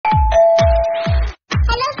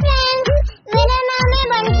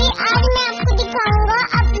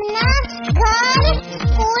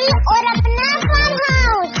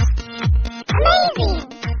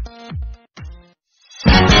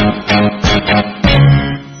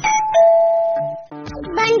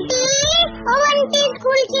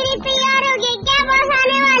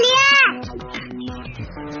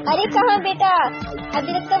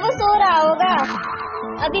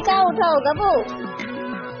होगा वो।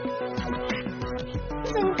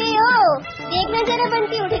 सुनते हो? देखना जरा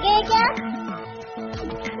बंटी उठ गए क्या?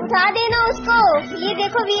 उठा देना उसको। ये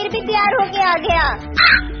देखो वीर भी तैयार होके आ गया।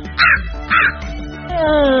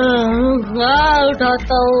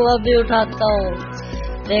 उठाता हूँ, अभी उठाता हूँ।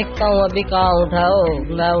 देखता हूँ अभी कहाँ उठाओ।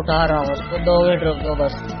 मैं उठा रहा हूँ उसको, 2 मिनट रुको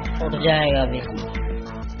बस, उठ जाएगा अभी।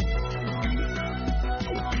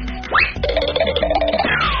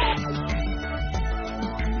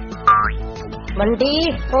 बंटी,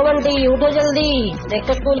 ओ बंटी उठो जल्दी,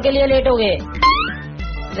 देखो स्कूल के लिए लेट हो गए।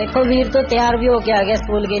 देखो वीर तो तैयार भी होके आ गया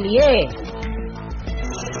स्कूल के लिए।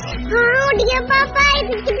 हाँ उठ गया पापा।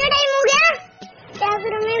 कितना टाइम हो गया? क्या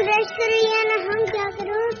करूँ मैं? ब्रश करूँ या ना हूँ? क्या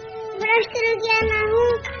करूँ? ब्रश करूँ क्या ना हूँ?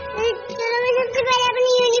 चलो मैं सबसे पहले अपनी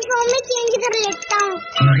यूनिफॉर्म में चेंज कर लेता हूँ।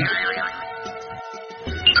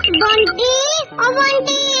 बंटी, ओ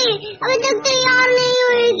बंटी, अभी तक तैयार नहीं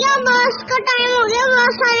हुई क्या? बस का टाइम हो गया,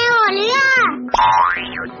 बस आने वाली है।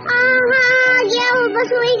 हाँ गया वो, बस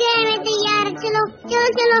हो ही गया मैं तैयार। चलो चलो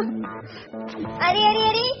चलो। अरे अरे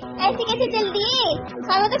अरे, ऐसे कैसे जल्दी?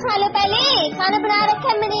 खाना तो खा लो पहले। खाना बना रखा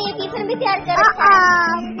है मैंने, टिफिन भी तैयार कर रखा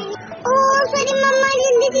है। ओह सॉरी मम्मा,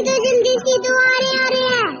 जल्दी सी तो आ रहे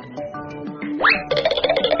हैं।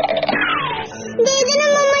 दे देना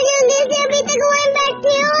मम्मा जल्दी से, अभी तक वहीं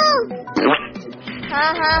बैठी हो।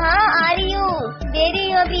 हाँ आ रही हूँ, दे रही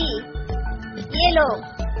हूँ अभी। ये लो।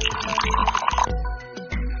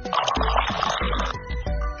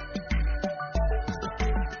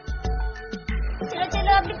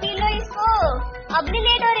 चलो अभी पी लो इसको। अब नहीं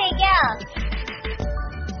लेट हो रही क्या?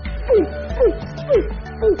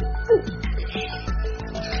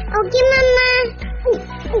 ओके मम्मा।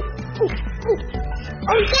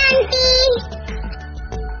 Okay aunty.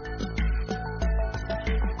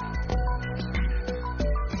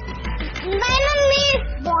 Bye mummy.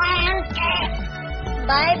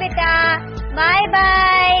 Bye बेटा। Bye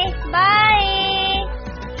bye bye.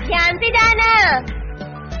 ध्यान से जाना।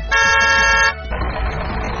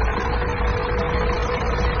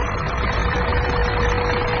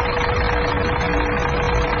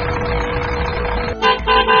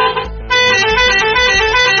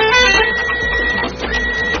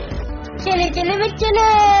 चले बच्चों,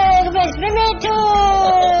 बस में बैठो।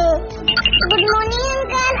 गुड मॉर्निंग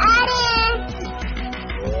अंकल, आ रहे हैं।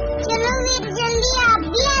 चलो वीर जल्दी आप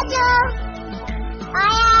भी आ जाओ।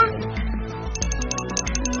 आया।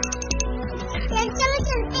 चलो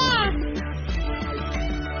चलते हैं।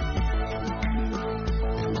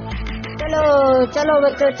 चलो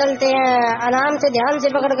बच्चों चलते हैं। आराम से ध्यान से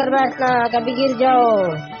पकड़ कर बैठना, कभी गिर जाओ।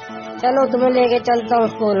 चलो तुम्हें लेके चलता हूँ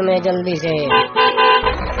स्कूल में जल्दी से।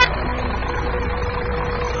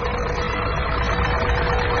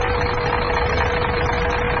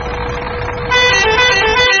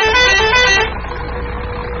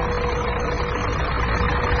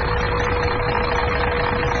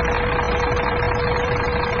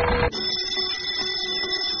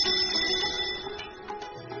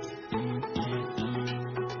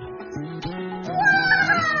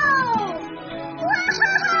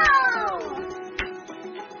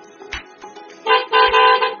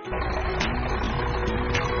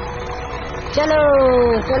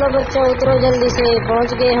 चलो बच्चों उतरो जल्दी से,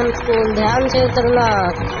 पहुंच गए हम स्कूल। ध्यान से उतरना।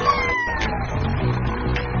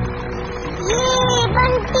 ये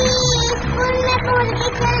बंटी स्कूल में पहुंच गई।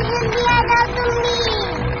 चल जल्दी आ जाओ तुम भी।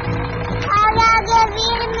 आगे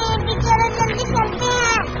वीर में भी। चलो जल्दी चलते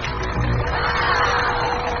हैं।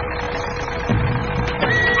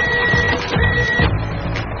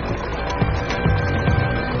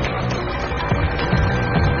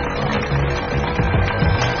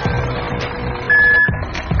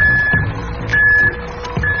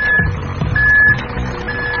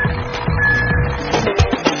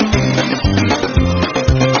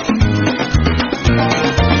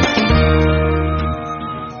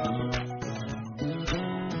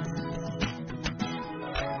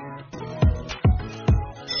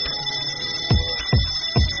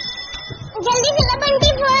 जल्दी चलो बंटी,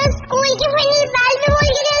 स्कूल की फाइनल बैल पे बोल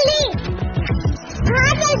के जल्दी।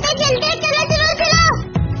 हाँ चलते चलते, चलो चलो चलो।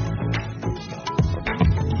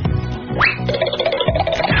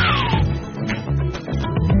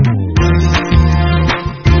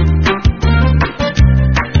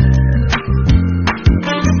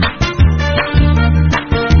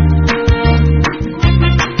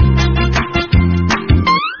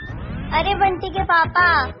 अरे बंटी के पापा,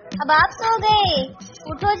 अब आप सो गए?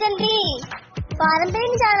 उठो जल्दी। फार्म पे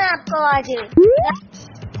नहीं जाना आपको आज?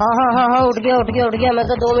 हाँ उठ गया। मैं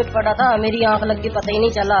तो 2 मिनट पड़ा था, मेरी आंख लग गई, पता ही नहीं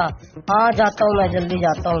चला। हाँ जाता हूँ, मैं जल्दी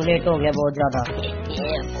जाता हूँ, लेट हो गया बहुत ज्यादा।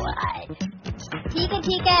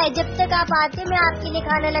 ठीक है, जब तक आप आते मैं आपके लिए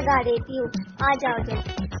खाना लगा देती हूँ। आ जाओ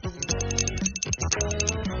जल्दी।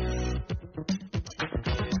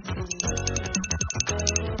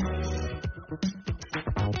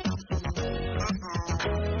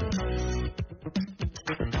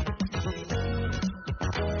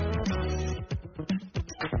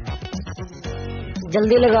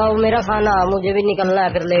 जल्दी लगाओ मेरा खाना, मुझे भी निकलना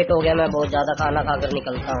है, फिर लेट हो गया। मैं बहुत ज्यादा खाना खाकर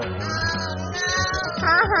निकलता हूँ।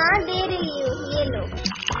 हाँ हाँ दे रही हूँ, ये लो।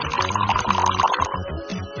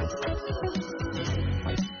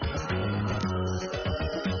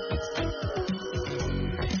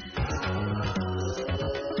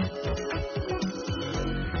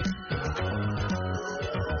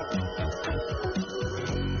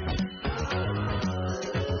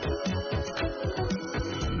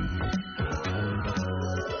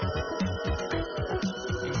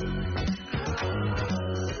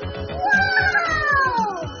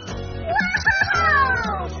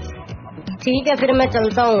 ठीक है, फिर मैं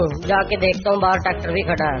चलता हूँ, जाके देखता हूँ बाहर ट्रैक्टर भी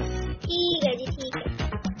खड़ा है। ठीक है जी, ठीक है।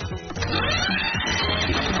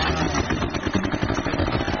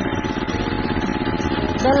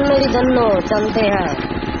 चल मेरी धन्नो, चलते हैं।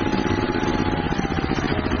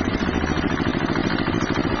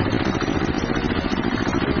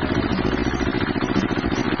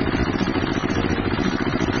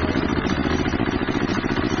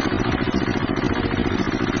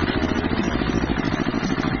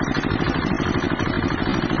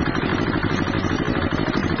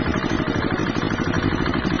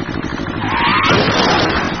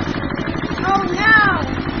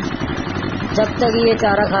 जब तक ये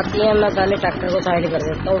चारा खाती है मैं पहले ट्रैक्टर को साइड कर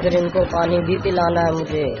देता हूँ, फिर इनको पानी भी पिलाना है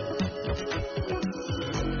मुझे।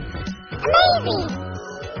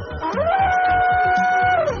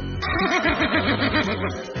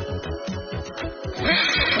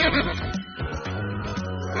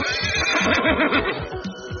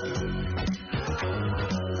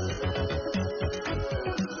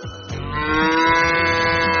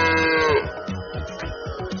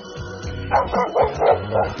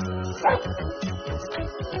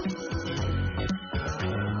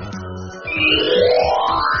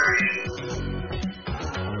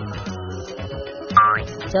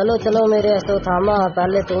 चलो चलो मेरे ऐसो थामा,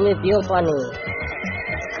 पहले तुम ही पियो पानी।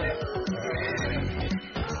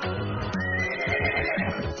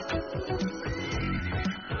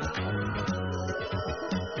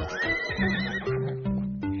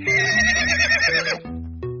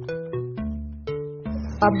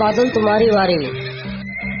 अब बादल तुम्हारी बारी।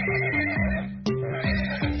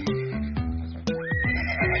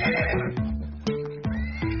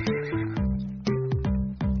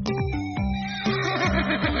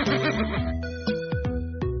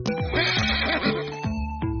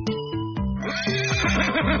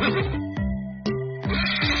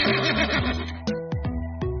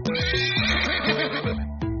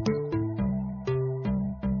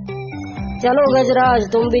 चलो गजराज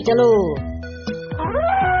तुम भी चलो।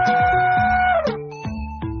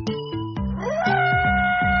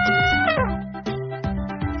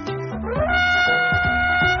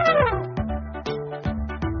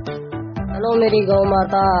 चलो मेरी गौ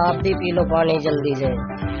माता, आप भी पी लो पानी जल्दी से।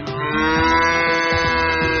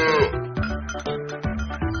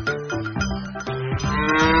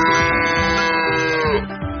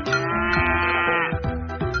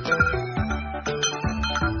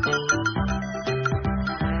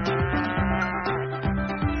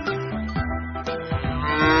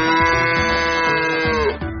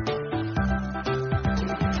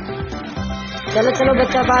 चलो चलो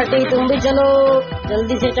बच्चा पार्टी, तुम भी चलो,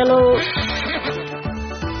 जल्दी से चलो।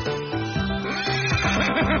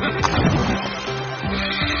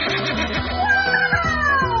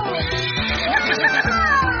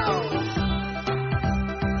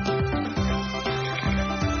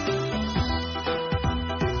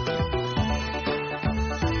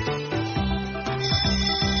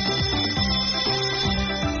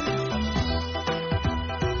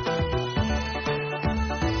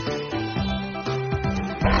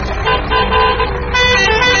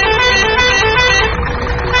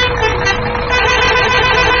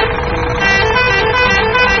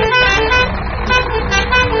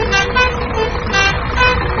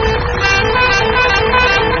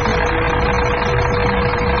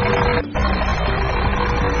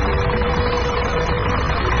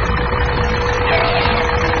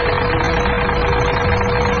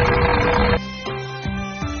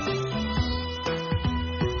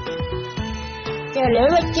 चलो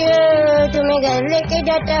बच्चे, तुम्हें घर लेके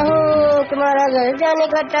जाता हूँ, तुम्हारा घर जाने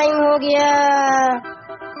का टाइम हो गया।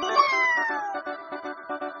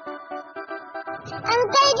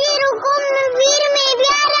 अंकल जी रुको, मैं वीर में भी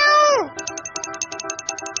आ रहा हूँ।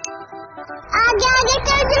 आगे आगे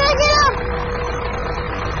चल, चलो चलो।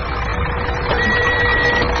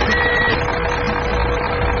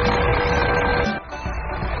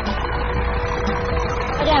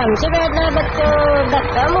 अरे हमसे बैठना है बच्चों,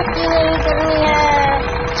 धक्का मुक्की नहीं करनी है।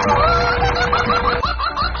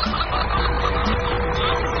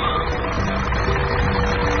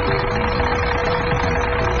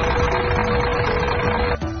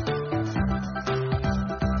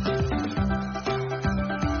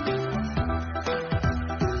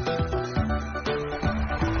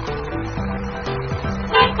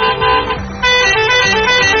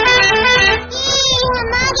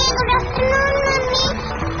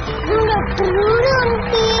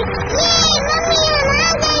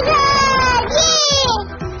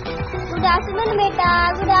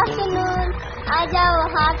 Good afternoon. आ जाओ,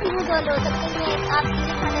 हाथ ही मुँह धो लो, तब तक मैं आपके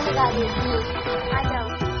लिए खाना लगा देती हूँ। आ जाओ।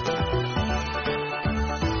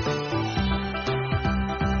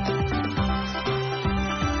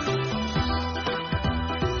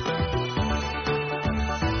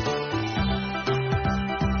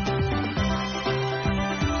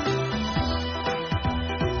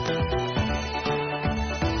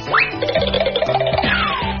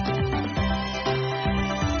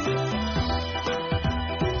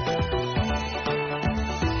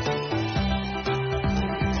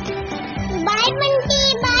 बाय बंटी,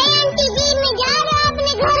 बाय आंटी जी, मैं जा रहा हूँ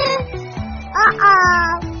अपने घर।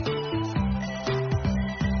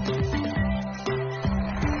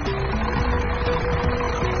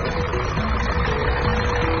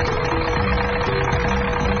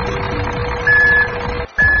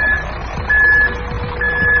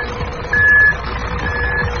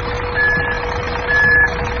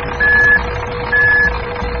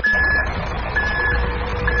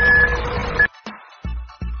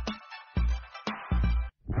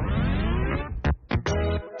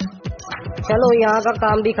 चलो यहाँ का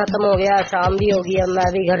काम भी खत्म हो गया, शाम भी होगी, अब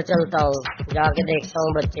मैं भी घर चलता हूँ, जाके देखता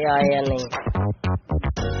हूँ बच्चे आए या नहीं।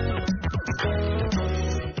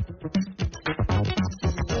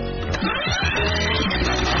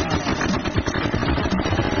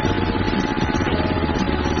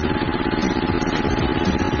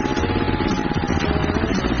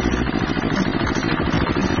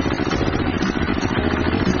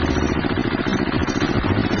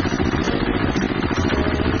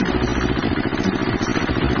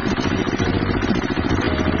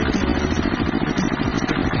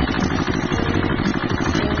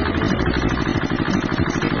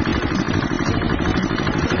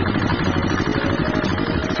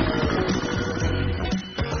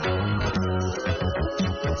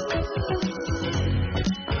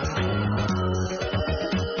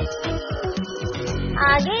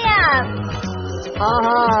 आ गए आप? हाँ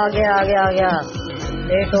हाँ, आ गया,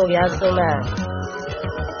 लेट हो गया तो मैं।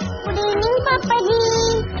 गुड इवनिंग पापा जी।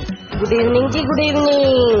 गुड इवनिंग जी, गुड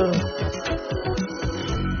इवनिंग।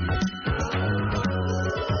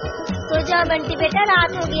 तो जाओ बंटी बेटा,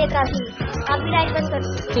 रात हो गई है काफी, आप भी लाइट बंद कर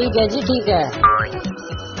दो। ठीक है जी, ठीक है।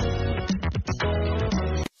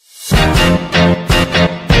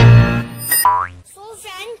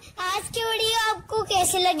 आज की वीडियो आपको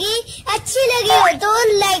कैसी लगी? अच्छी लगी हो तो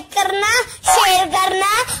लाइक करना, शेयर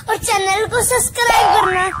करना और चैनल को सब्सक्राइब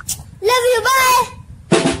करना। Love you, bye.